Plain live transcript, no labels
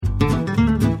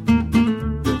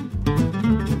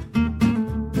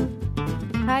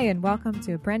and welcome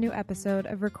to a brand new episode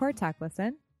of Record Talk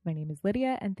Listen. My name is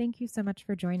Lydia, and thank you so much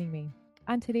for joining me.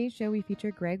 On today's show, we feature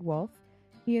Greg Wolf.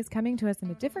 He is coming to us in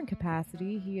a different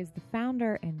capacity. He is the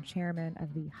founder and chairman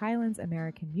of the Highlands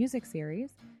American Music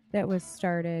Series that was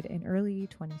started in early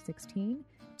 2016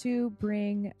 to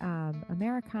bring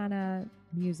Americana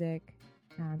music,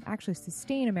 actually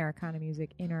sustain Americana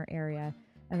music in our area.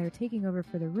 And they're taking over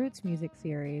for the Roots Music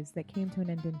Series that came to an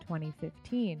end in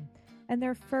 2015. And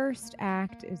their first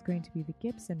act is going to be the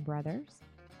Gibson Brothers.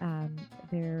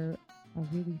 They're a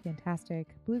really fantastic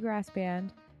bluegrass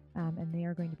band, and they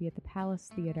are going to be at the Palace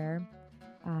Theater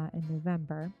in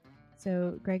November.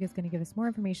 So Greg is going to give us more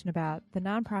information about the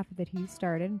nonprofit that he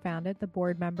started and founded, the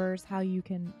board members, how you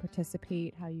can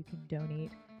participate, how you can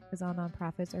donate, because all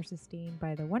nonprofits are sustained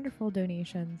by the wonderful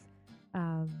donations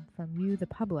from you, the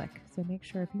public. So make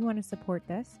sure if you want to support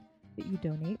this, that you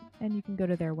donate, and you can go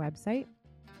to their website.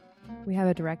 We have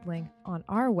a direct link on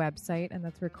our website, and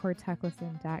that's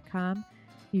recordtalklisten.com.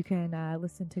 You can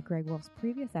listen to Greg Wolf's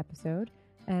previous episode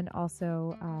and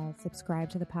also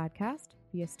subscribe to the podcast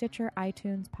via Stitcher,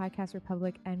 iTunes, Podcast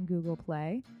Republic, and Google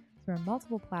Play. So we're on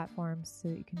multiple platforms so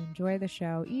that you can enjoy the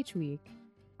show each week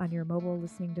on your mobile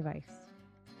listening device.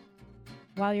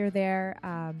 While you're there,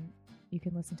 you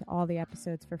can listen to all the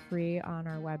episodes for free on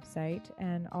our website.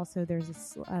 And also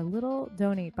there's a little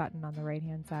donate button on the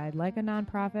right-hand side. Like a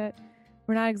nonprofit,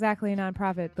 we're not exactly a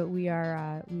nonprofit, but we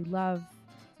love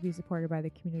to be supported by the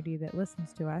community that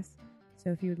listens to us.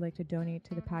 So if you would like to donate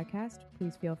to the podcast,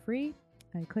 please feel free.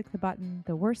 Click the button.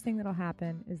 The worst thing that'll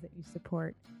happen is that you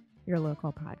support your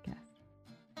local podcast.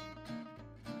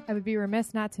 I would be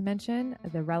remiss not to mention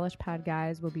the Relish Pod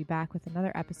guys will be back with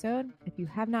another episode. If you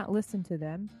have not listened to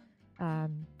them,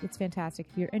 it's fantastic.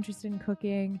 If you're interested in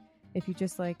cooking, if you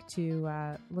just like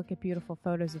to look at beautiful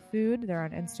photos of food, they're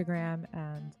on Instagram,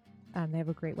 and they have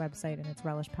a great website, and it's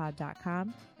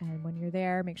relishpod.com. And when you're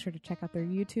there, make sure to check out their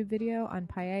YouTube video on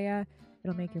paella.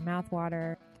 It'll make your mouth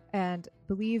water. And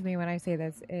believe me when I say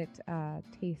this, it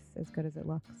tastes as good as it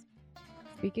looks.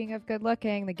 Speaking of good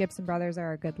looking, the Gibson Brothers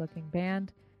are a good looking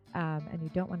band. And you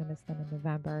don't want to miss them in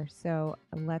November. So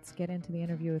let's get into the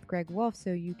interview with Greg Wolf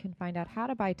so you can find out how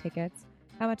to buy tickets,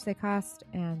 how much they cost,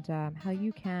 and how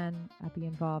you can be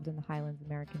involved in the Highlands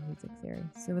American Music Series.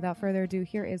 So without further ado,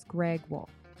 here is Greg Wolf.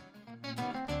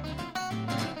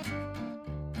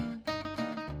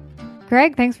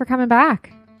 Greg, thanks for coming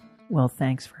back. Well,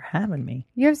 thanks for having me.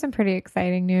 You have some pretty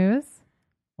exciting news.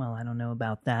 Well, I don't know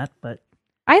about that, but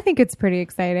I think it's pretty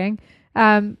exciting.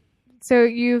 So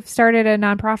you've started a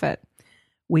nonprofit.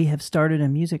 We have started a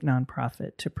music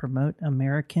nonprofit to promote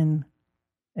American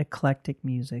eclectic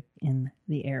music in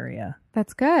the area.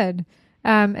 That's good.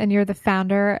 And you're the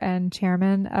founder and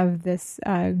chairman of this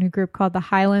new group called the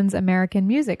Highlands American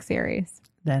Music Series.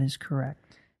 That is correct.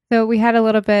 So we had a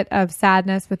little bit of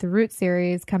sadness with the Roots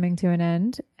series coming to an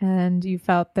end, and you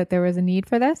felt that there was a need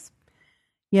for this?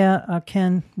 Yeah,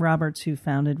 Ken Roberts, who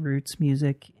founded Roots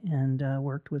Music and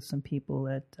worked with some people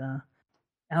at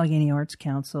Allegheny Arts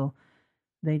Council,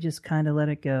 they just kind of let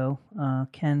it go.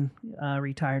 Ken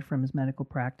retired from his medical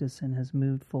practice and has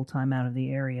moved full-time out of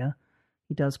the area.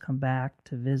 He does come back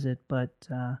to visit, but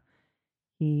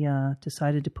he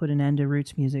decided to put an end to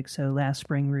Roots Music. So last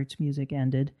spring, Roots Music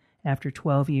ended after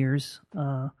 12 years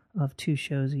of 2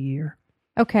 shows a year.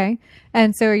 Okay.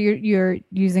 And so you're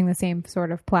using the same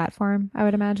sort of platform, I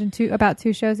would imagine, about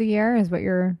 2 shows a year is what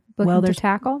you're looking to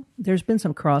tackle? There's been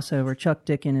some crossover. Chuck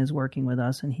Dickin is working with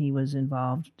us, and he was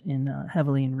involved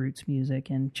heavily in Roots Music,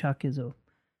 and Chuck is a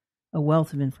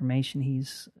wealth of information.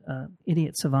 He's an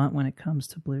idiot savant when it comes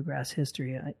to bluegrass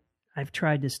history. I've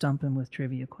tried to stump him with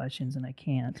trivia questions, and I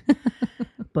can't.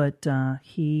 But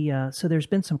so there's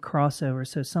been some crossover.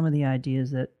 So some of the ideas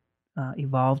that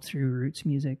evolved through Roots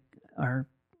Music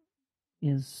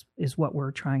is what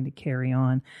we're trying to carry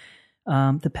on.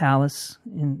 The Palace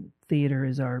in Theater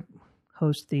is our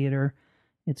host theater.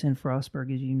 It's in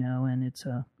Frostburg, as you know, and it's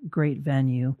a great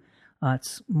venue.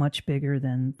 It's much bigger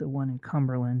than the one in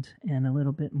Cumberland and a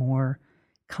little bit more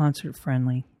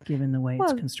concert-friendly, given the way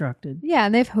it's constructed. Yeah,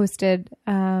 and they've hosted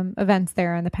events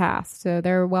there in the past, so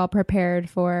they're well prepared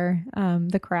for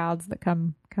the crowds that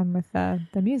come with the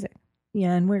music.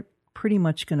 Yeah, and we're pretty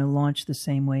much going to launch the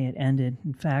same way it ended.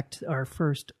 In fact, our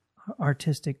first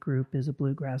artistic group is a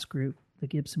bluegrass group, the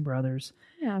Gibson Brothers,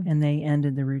 and they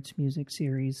ended the Roots Music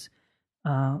Series.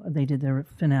 They did their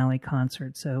finale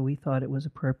concert, so we thought it was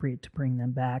appropriate to bring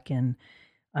them back, and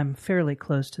I'm fairly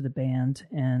close to the band,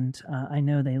 and I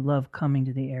know they love coming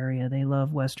to the area. They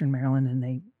love Western Maryland, and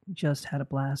they just had a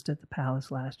blast at the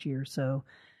Palace last year, so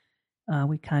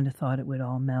we kind of thought it would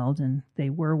all meld, and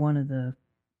they were one of the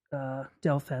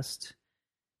Delfest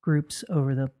groups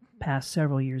over the past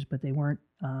several years, but they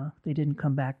didn't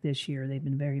come back this year. They've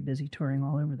been very busy touring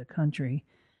all over the country.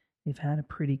 They've had a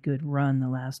pretty good run the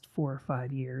last 4 or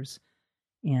 5 years,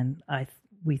 and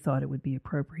we thought it would be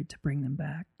appropriate to bring them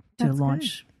back to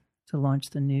launch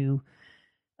the new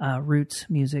Roots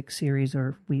music series,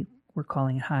 or we're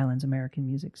calling it Highlands American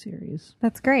Music Series.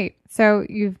 That's great. So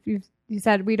you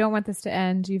said we don't want this to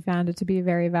end. You found it to be a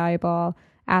very valuable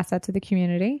asset to the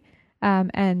community,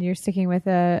 and you're sticking with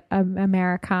a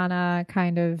Americana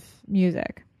kind of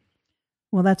music.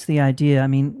 Well, that's the idea. I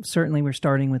mean, certainly we're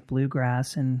starting with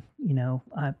bluegrass, and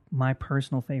my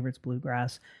personal favorite's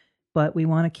bluegrass, but we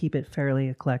want to keep it fairly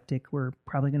eclectic. We're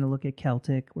probably going to look at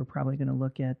Celtic. We're probably going to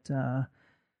look at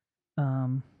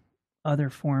other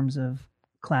forms of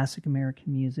classic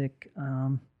American music,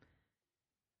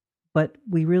 but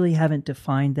we really haven't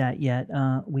defined that yet.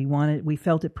 We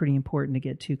felt it pretty important to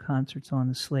get 2 concerts on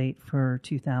the slate for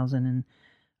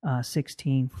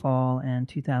 2016 fall and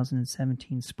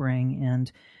 2017 spring,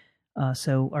 and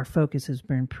so our focus has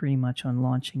been pretty much on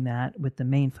launching that, with the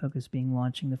main focus being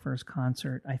launching the first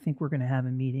concert. I think we're going to have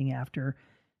a meeting after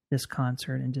this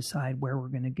concert and decide where we're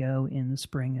going to go in the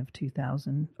spring of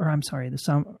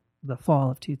the fall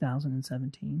of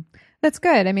 2017. That's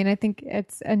good. I mean, I think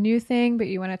it's a new thing, but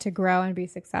you want it to grow and be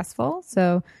successful.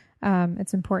 So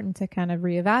it's important to kind of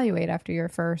reevaluate after your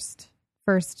first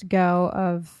go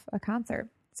of a concert.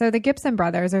 So the Gibson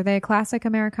Brothers, are they classic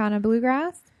Americana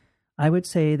bluegrass? I would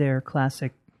say they're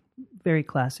classic, very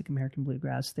classic American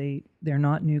bluegrass. They're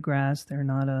not newgrass. They're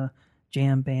not a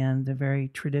jam band. They're a very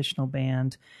traditional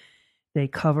band. They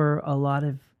cover a lot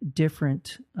of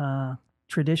different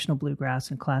traditional bluegrass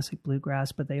and classic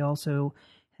bluegrass, but they also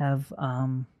have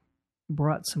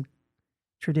brought some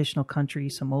traditional country,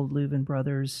 some old Louvin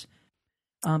brothers.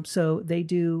 So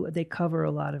they cover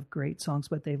a lot of great songs,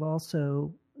 but they've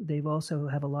also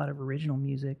have a lot of original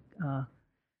music.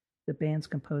 The band's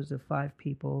composed of 5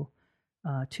 people.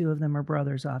 2 of them are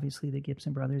brothers, obviously, the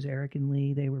Gibson brothers, Eric and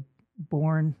Lee. They were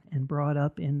born and brought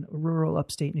up in rural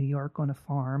upstate New York on a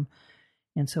farm,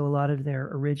 and so a lot of their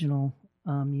original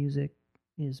music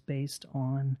is based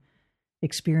on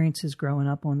experiences growing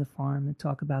up on the farm. They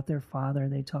talk about their father.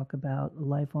 They talk about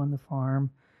life on the farm.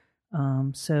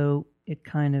 So it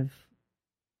kind of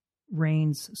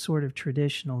reigns sort of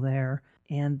traditional there.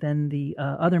 And then the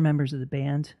other members of the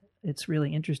band, it's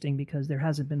really interesting because there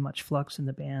hasn't been much flux in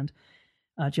the band.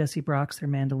 Jesse Brock's their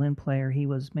mandolin player. He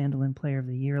was Mandolin Player of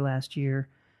the Year last year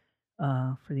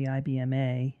for the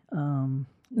IBMA.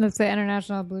 That's the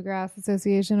International Bluegrass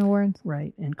Association Awards.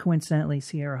 Right. And coincidentally,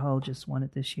 Sierra Hull just won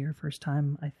it this year. First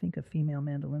time I think a female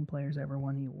mandolin player's ever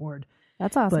won the award.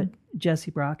 That's awesome. But Jesse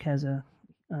Brock has a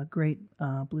great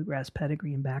bluegrass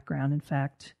pedigree and background. In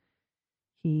fact,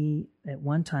 he at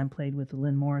one time played with the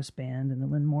Lynn Morris Band, and the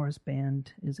Lynn Morris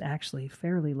Band is actually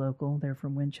fairly local. They're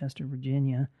from Winchester,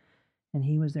 Virginia, and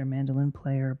he was their mandolin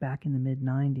player back in the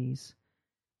mid-'90s.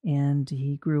 And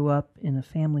he grew up in a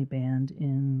family band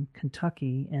in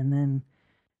Kentucky, and then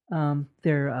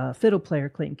their fiddle player,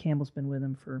 Clayton Campbell's been with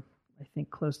him for, I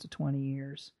think, close to 20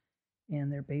 years,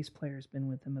 and their bass player's been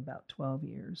with them about 12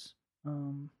 years.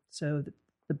 So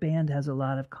the band has a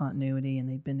lot of continuity, and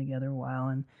they've been together a while,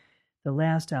 and the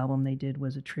last album they did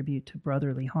was a tribute to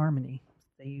Brotherly Harmony.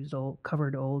 They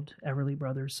covered old Everly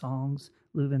Brothers songs,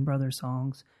 Louvin Brothers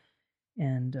songs,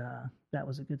 and that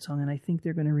was a good song. And I think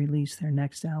they're going to release their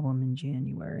next album in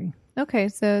January. Okay,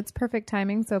 so it's perfect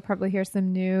timing. So probably hear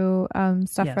some new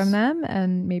stuff from them,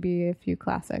 and maybe a few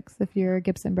classics if you're a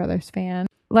Gibson Brothers fan.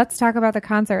 Let's talk about the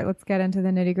concert. Let's get into the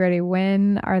nitty-gritty.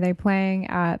 When are they playing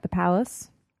at the Palace?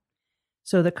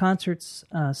 So the concert's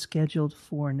scheduled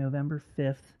for November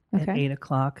 5th. At 8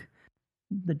 o'clock.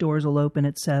 The doors will open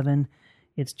at 7.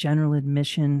 It's general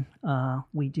admission.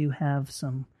 We do have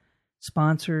some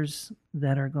sponsors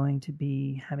that are going to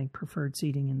be having preferred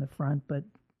seating in the front, but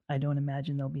I don't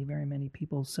imagine there'll be very many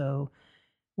people. So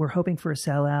we're hoping for a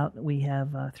sellout. We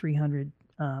have 300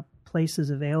 places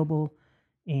available,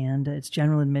 and it's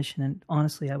general admission. And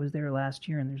honestly, I was there last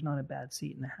year, and there's not a bad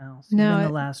seat in the house. No, even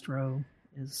the last row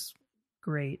is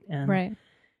great. And right.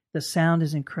 The sound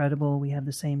is incredible. We have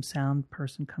the same sound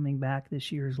person coming back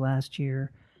this year as last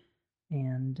year.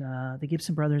 And the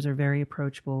Gibson Brothers are very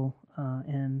approachable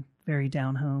and very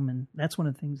down home. And that's one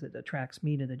of the things that attracts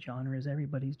me to the genre is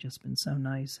everybody's just been so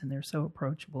nice, and they're so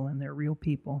approachable, and they're real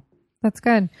people. That's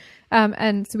good.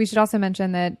 And so we should also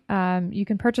mention that you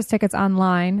can purchase tickets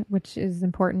online, which is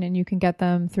important, and you can get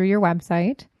them through your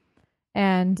website.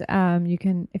 And you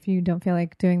can, if you don't feel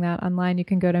like doing that online, you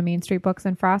can go to Main Street Books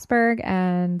in Frostburg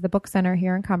and the Book Center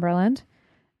here in Cumberland.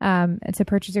 And to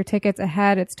purchase your tickets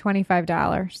ahead, it's $25.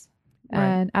 Right.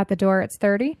 And at the door, it's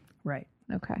 $30. Right.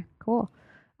 Okay, cool.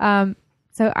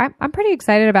 So I'm pretty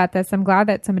excited about this. I'm glad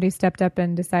that somebody stepped up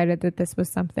and decided that this was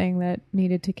something that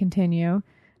needed to continue.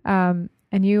 And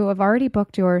you have already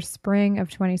booked your spring of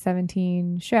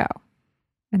 2017 show,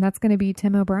 and that's going to be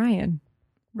Tim O'Brien.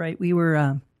 Right. We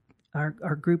were,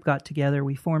 our group got together.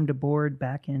 We formed a board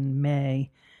back in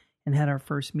May and had our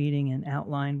first meeting and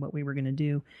outlined what we were going to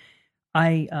do.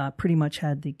 I pretty much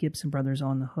had the Gibson brothers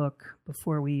on the hook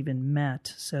before we even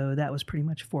met, so that was pretty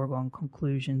much a foregone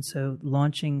conclusion. So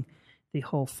launching the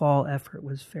whole fall effort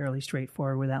was fairly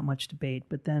straightforward without much debate.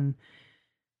 But then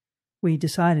we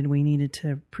decided we needed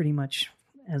to pretty much,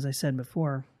 as I said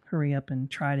before, hurry up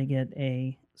and try to get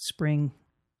a spring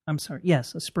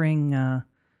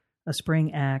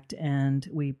act, and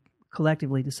we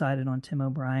collectively decided on Tim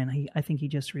O'Brien. I think he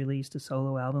just released a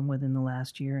solo album within the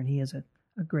last year, and he has a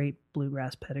great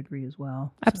bluegrass pedigree as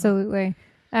well. Absolutely.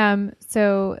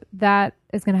 So that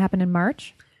is going to happen in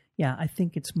March? Yeah, I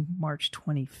think it's March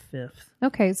 25th.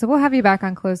 Okay, so we'll have you back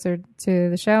on closer to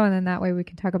the show, and then that way we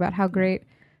can talk about how great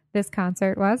this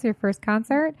concert was, your first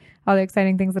concert, all the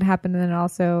exciting things that happened, and then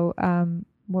also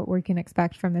what we can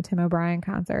expect from the Tim O'Brien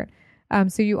concert.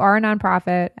 So you are a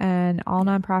nonprofit, and all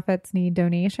nonprofits need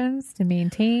donations to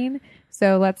maintain.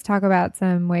 So let's talk about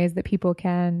some ways that people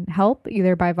can help,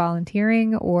 either by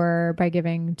volunteering or by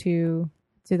giving to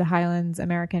the Highlands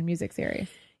American Music Series.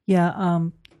 Yeah,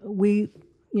 we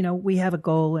have a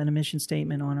goal and a mission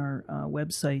statement on our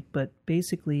website, but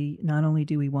basically not only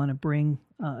do we want to bring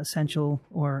essential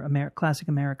or classic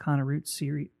Americana roots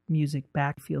music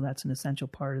back, I feel that's an essential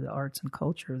part of the arts and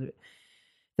culture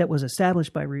that was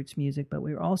established by roots music, but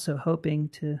we were also hoping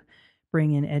to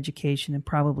bring in education and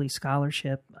probably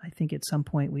scholarship. I think at some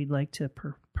point we'd like to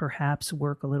perhaps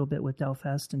work a little bit with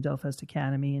Delfest and Delfest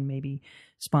Academy and maybe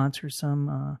sponsor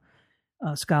some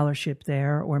scholarship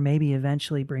there, or maybe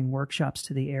eventually bring workshops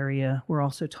to the area. We're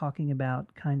also talking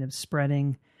about kind of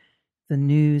spreading the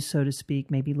news, so to speak,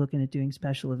 maybe looking at doing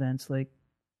special events like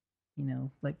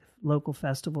local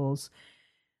festivals.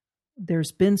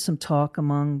 There's been some talk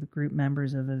among the group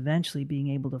members of eventually being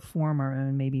able to form our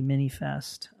own maybe mini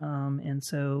fest. And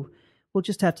so we'll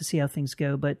just have to see how things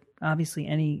go. But obviously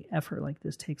any effort like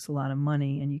this takes a lot of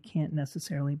money, and you can't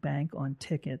necessarily bank on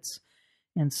tickets.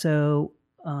 And so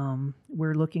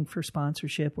we're looking for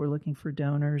sponsorship. We're looking for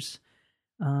donors.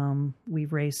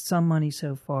 We've raised some money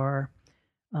so far.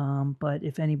 But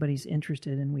if anybody's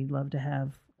interested, and we'd love to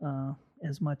have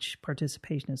as much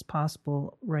participation as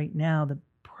possible, right now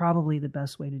probably the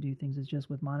best way to do things is just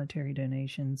with monetary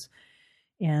donations,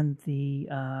 and the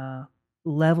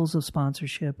levels of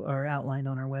sponsorship are outlined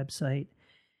on our website.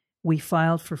 We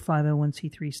filed for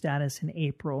 501c3 status in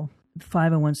April.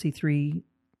 501c3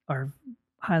 are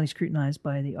highly scrutinized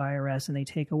by the IRS, and they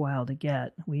take a while to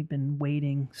get. We've been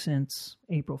waiting since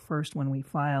April 1st when we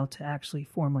filed to actually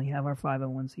formally have our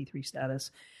 501c3 status.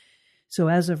 So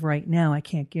as of right now, I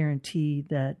can't guarantee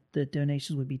that the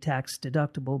donations would be tax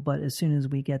deductible, but as soon as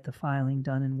we get the filing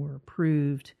done and we're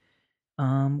approved,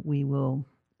 the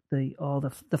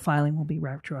filing will be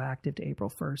retroactive to April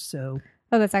 1st. So,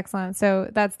 that's excellent. So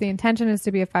that's the intention, is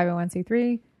to be a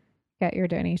 501c3, get your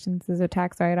donations as a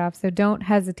tax write-off. So don't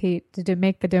hesitate to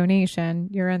make the donation.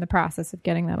 You're in the process of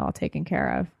getting that all taken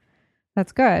care of.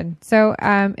 That's good. So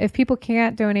if people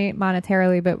can't donate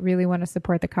monetarily but really want to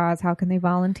support the cause, how can they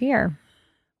volunteer?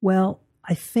 Well,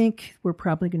 I think we're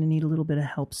probably going to need a little bit of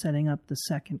help setting up the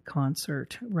second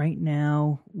concert. Right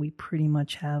now, we pretty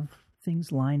much have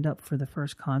things lined up for the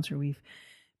first concert. We've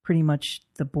pretty much,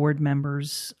 the board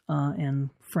members and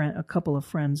a couple of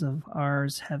friends of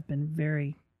ours have been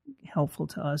very helpful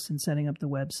to us in setting up the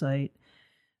website.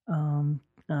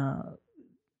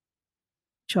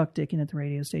 Chuck Dickin at the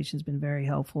radio station has been very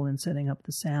helpful in setting up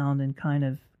the sound and kind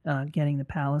of getting the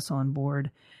Palace on board.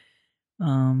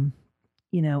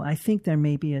 I think there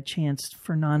may be a chance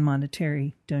for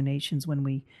non-monetary donations when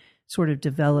we sort of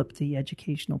develop the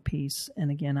educational piece.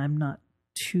 And again, I'm not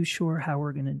too sure how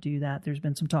we're going to do that. There's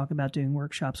been some talk about doing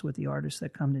workshops with the artists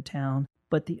that come to town.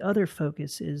 But the other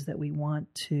focus is that we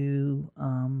want to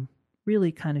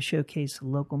really kind of showcase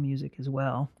local music as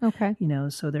well. Okay.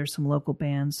 So there's some local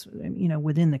bands,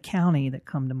 within the county that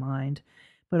come to mind,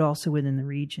 but also within the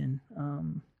region.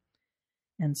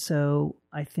 And so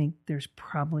I think there's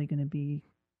probably going to be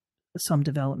some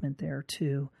development there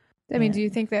too. I mean, do you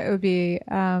think that it would be,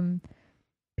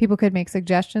 people could make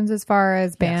suggestions as far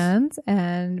as bands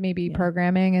and maybe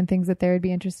programming and things that they would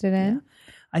be interested in? Yeah.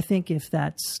 I think if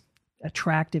that's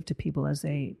attractive to people as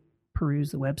they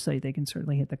peruse the website, they can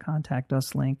certainly hit the contact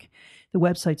us link. The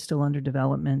website's still under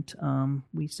development.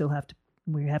 We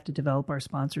have to develop our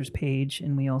sponsors page,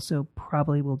 and we also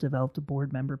probably will develop the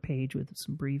board member page with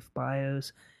some brief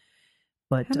bios.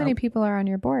 But how many people are on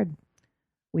your board?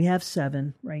 We have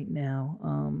 7 right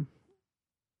now.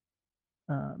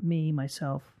 Me,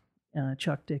 myself,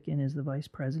 Chuck Dickin is the vice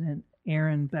president.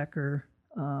 Aaron Becker,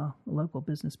 a local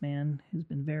businessman who's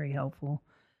been very helpful,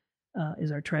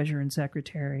 is our treasurer and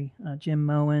secretary. Jim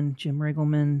Moen, Jim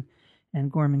Riggleman,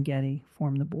 and Gorman Getty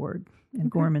form the board.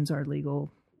 And Gorman's our legal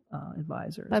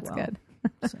advisor as well. That's good.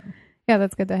 So. Yeah,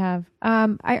 that's good to have.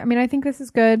 I think this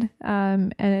is good,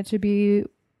 and it should be,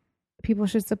 people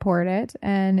should support it.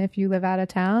 And if you live out of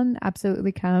town,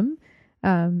 absolutely come.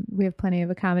 We have plenty of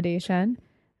accommodation,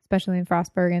 especially in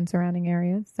Frostburg and surrounding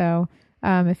areas. So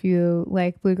if you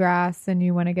like bluegrass and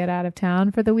you want to get out of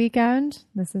town for the weekend,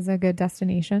 this is a good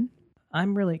destination.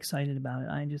 I'm really excited about it.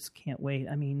 I just can't wait.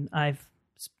 I mean, I've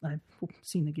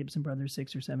seen the Gibson Brothers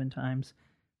 6 or 7 times.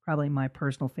 Probably my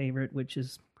personal favorite, which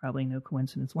is probably no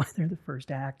coincidence why they're the first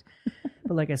act.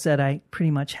 But like I said, I pretty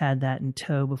much had that in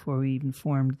tow before we even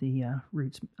formed the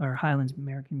Roots or Highlands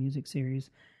American Music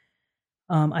Series.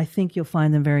 I think you'll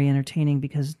find them very entertaining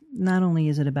because not only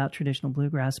is it about traditional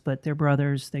bluegrass, but they're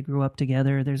brothers. They grew up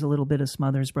together. There's a little bit of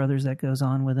Smothers Brothers that goes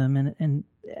on with them, and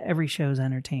every show's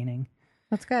entertaining.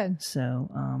 That's good. So,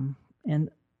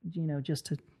 just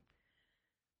to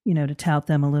tout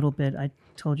them a little bit, I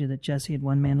told you that Jesse had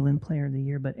won Mandolin Player of the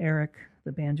Year, but Eric,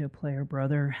 the banjo player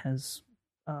brother, has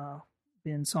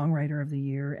been Songwriter of the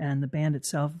Year, and the band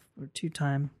itself were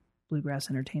 2-time Bluegrass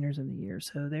Entertainers of the Year.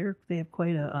 So they have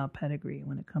quite a pedigree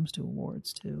when it comes to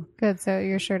awards, too. Good. So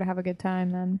you're sure to have a good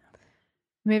time then.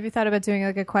 Maybe thought about doing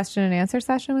like a question and answer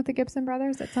session with the Gibson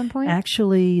Brothers at some point?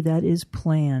 Actually, that is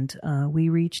planned. We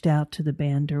reached out to the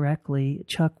band directly.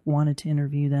 Chuck wanted to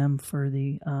interview them for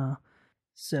the... our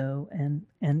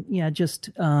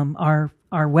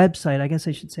website, I guess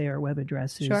I should say our web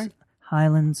address is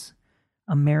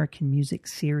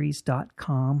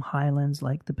HighlandsAmericanMusicSeries.com. Highlands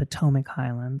like the Potomac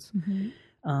Highlands. Mm-hmm.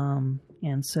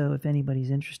 And so if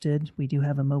anybody's interested, we do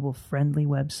have a mobile-friendly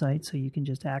website, so you can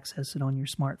just access it on your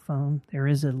smartphone. There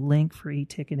is a link for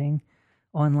e-ticketing,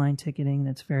 online ticketing,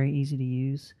 that's very easy to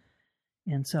use.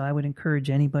 And so I would encourage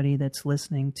anybody that's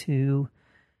listening to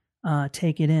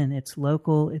take it in. It's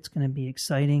local. It's going to be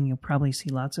exciting. You'll probably see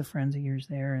lots of friends of yours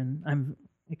there, and I'm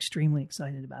extremely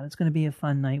excited about it. It's going to be a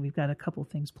fun night. We've got a couple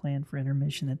things planned for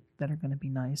intermission that are going to be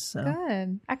nice. So.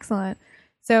 Good. Excellent.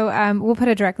 So we'll put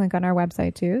a direct link on our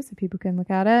website too, so people can look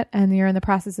at it. And you're in the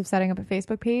process of setting up a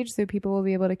Facebook page, so people will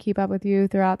be able to keep up with you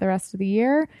throughout the rest of the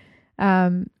year.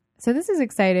 So this is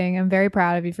exciting. I'm very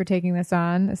proud of you for taking this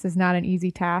on. This is not an easy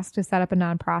task to set up a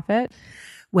nonprofit.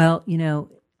 Well,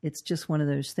 it's just one of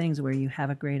those things where you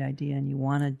have a great idea and you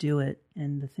want to do it.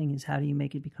 And the thing is, how do you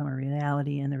make it become a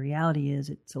reality? And the reality is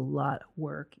it's a lot of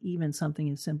work. Even something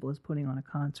as simple as putting on a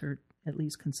concert, at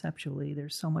least conceptually,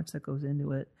 there's so much that goes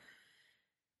into it.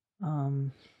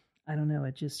 I don't know.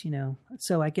 It just,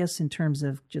 so I guess in terms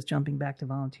of just jumping back to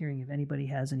volunteering, if anybody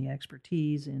has any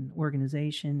expertise in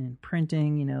organization and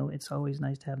printing, it's always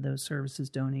nice to have those services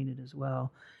donated as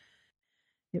well.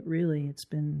 It's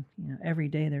been, every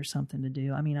day there's something to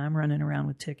do. I mean, I'm running around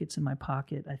with tickets in my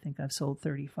pocket. I think I've sold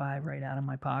 35 right out of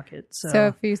my pocket. So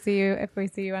if we see you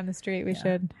on the street, we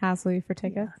should hassle you for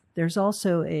tickets. Yeah. There's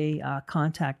also a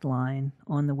contact line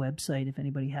on the website if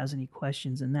anybody has any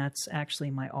questions, and that's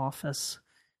actually my office.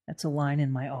 That's a line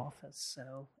in my office.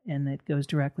 And it goes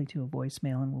directly to a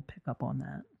voicemail, and we'll pick up on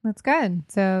that. That's good.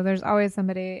 So there's always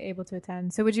somebody able to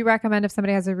attend. So would you recommend if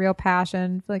somebody has a real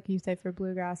passion, like you say, for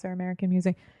bluegrass or American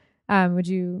music, would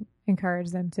you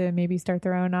encourage them to maybe start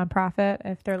their own nonprofit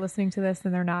if they're listening to this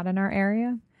and they're not in our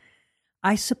area?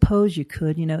 I suppose you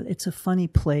could. It's a funny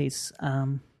place.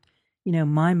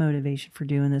 My motivation for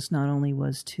doing this not only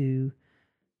was to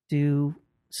do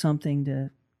something to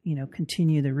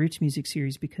continue the Roots Music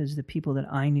Series because the people that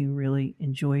I knew really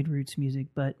enjoyed Roots music.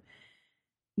 But,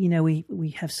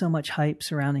 we have so much hype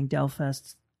surrounding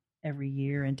Delfest every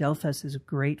year, and Delfest is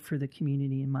great for the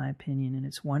community, in my opinion, and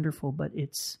it's wonderful, but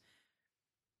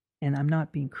and I'm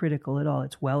not being critical at all,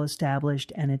 it's well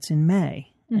established, and it's in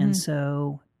May. Mm-hmm. And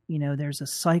so, there's a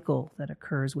cycle that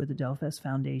occurs with the Delfest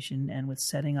Foundation and with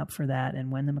setting up for that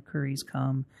and when the McCurries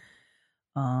come.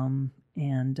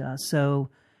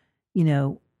 So,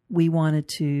 we wanted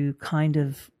to kind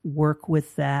of work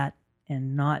with that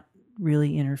and not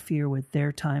really interfere with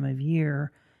their time of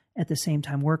year, at the same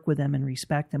time work with them and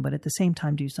respect them, but at the same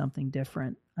time do something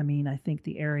different. I mean, I think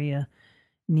the area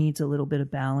needs a little bit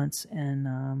of balance, and,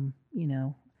 I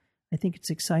think it's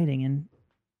exciting. And,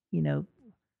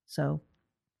 So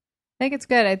I think it's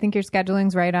good. I think your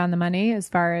scheduling's right on the money as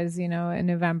far as, in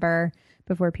November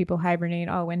before people hibernate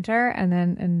all winter, and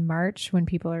then in March when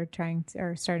people are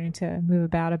starting to move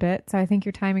about a bit. So I think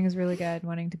your timing is really good,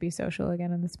 wanting to be social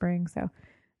again in the spring. So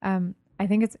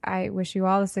I wish you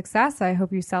all the success. I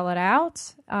hope you sell it out.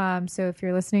 So if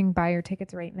you're listening, buy your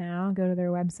tickets right now, go to their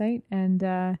website, and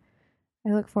I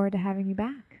look forward to having you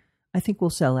back. I think we'll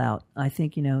sell out. I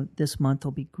think, this month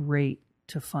will be great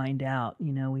to find out.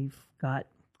 We've got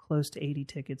close to 80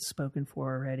 tickets spoken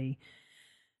for already.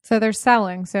 So they're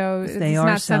selling. So it's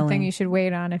not something you should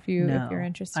wait on if you're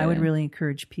interested. I would really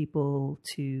encourage people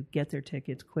to get their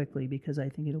tickets quickly because I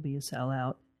think it'll be a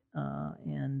sellout,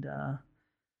 and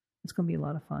it's going to be a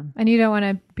lot of fun. And you don't want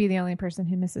to be the only person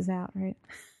who misses out, right?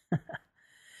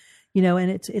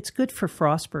 And it's good for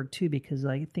Frostburg too because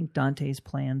I think Dante's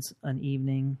plans an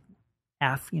evening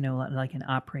like an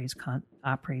Opry's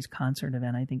concert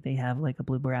event. I think they have like a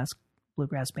bluegrass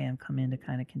band come in to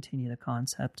kind of continue the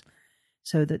concept.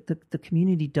 So that the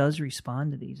community does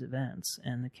respond to these events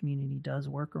and the community does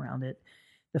work around it.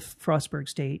 The Frostburg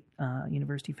State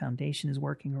University Foundation is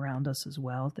working around us as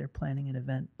well. They're planning an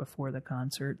event before the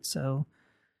concert. So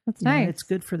that's nice. It's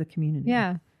good for the community.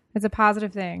 Yeah, it's a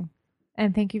positive thing.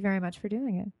 And thank you very much for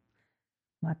doing it.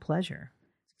 My pleasure.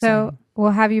 So we'll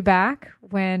have you back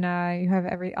when you have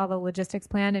all the logistics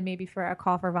planned and maybe for a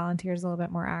call for volunteers, a little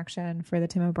bit more action for the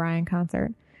Tim O'Brien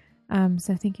concert.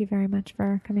 So thank you very much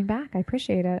for coming back. I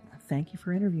appreciate it. Thank you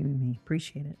for interviewing me.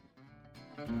 Appreciate it.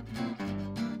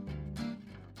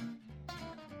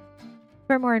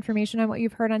 For more information on what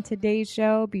you've heard on today's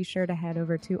show, be sure to head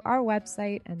over to our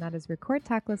website, and that is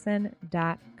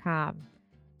recordtalklisten.com.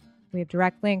 We have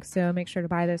direct links, so make sure to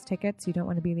buy those tickets. You don't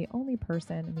want to be the only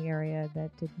person in the area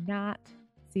that did not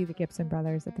see the Gibson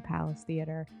Brothers at the Palace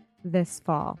Theater this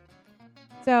fall.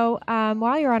 So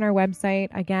while you're on our website,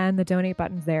 again, the donate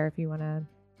button's there if you want to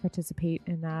participate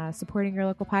in supporting your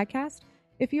local podcast.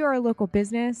 If you are a local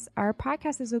business, our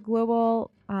podcast is a global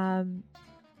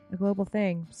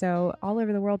thing. So all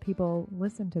over the world, people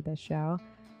listen to this show.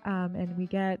 And we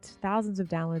get thousands of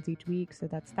downloads each week. So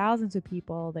that's thousands of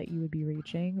people that you would be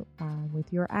reaching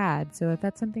with your ad. So if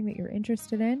that's something that you're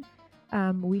interested in,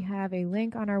 we have a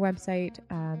link on our website.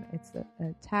 It's a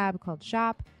tab called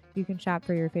Shop. You can shop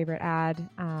for your favorite ad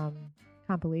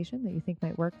compilation that you think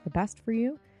might work the best for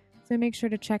you. So make sure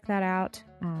to check that out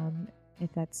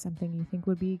if that's something you think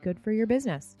would be good for your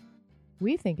business.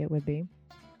 We think it would be.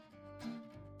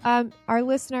 Our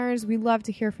listeners, we love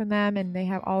to hear from them, and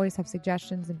they always have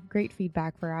suggestions and great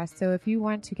feedback for us. So if you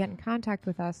want to get in contact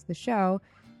with us, the show,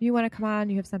 if you want to come on,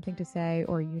 you have something to say,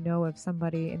 or you know of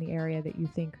somebody in the area that you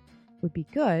think would be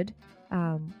good,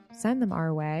 send them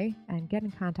our way and get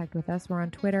in contact with us. We're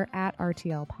on Twitter at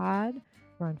RTLPod.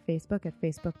 We're on Facebook at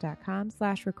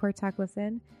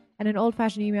facebook.com/recordtalklisten. And an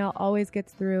old-fashioned email always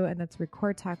gets through, and that's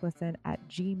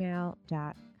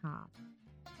recordtalklisten@gmail.com.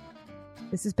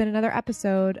 This has been another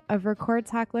episode of Record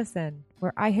Talk Listen,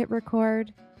 where I hit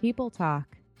record, people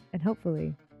talk, and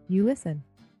hopefully you listen.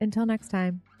 Until next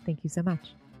time, thank you so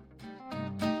much.